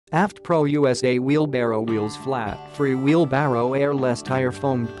AFT Pro USA Wheelbarrow Wheels Flat Free Wheelbarrow Airless Tire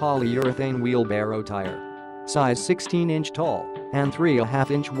Foamed Polyurethane Wheelbarrow Tire. Size 16-inch tall and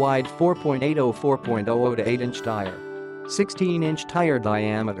 3.5-inch wide 4.80-4.00 to 8-inch tire. 16-inch tire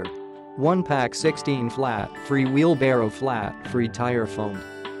diameter. 1 pack 16 flat free wheelbarrow flat free tire foamed.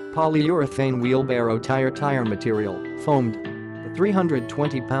 Polyurethane wheelbarrow tire material foamed.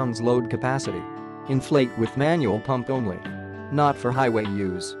 320 pounds load capacity. Inflate with manual pump only. Not for highway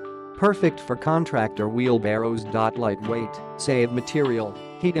use. Perfect for Contractor Wheelbarrows.Light weight, save material,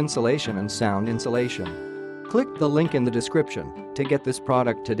 heat insulation and sound insulation. Click the link in the description to get this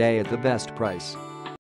product today at the best price.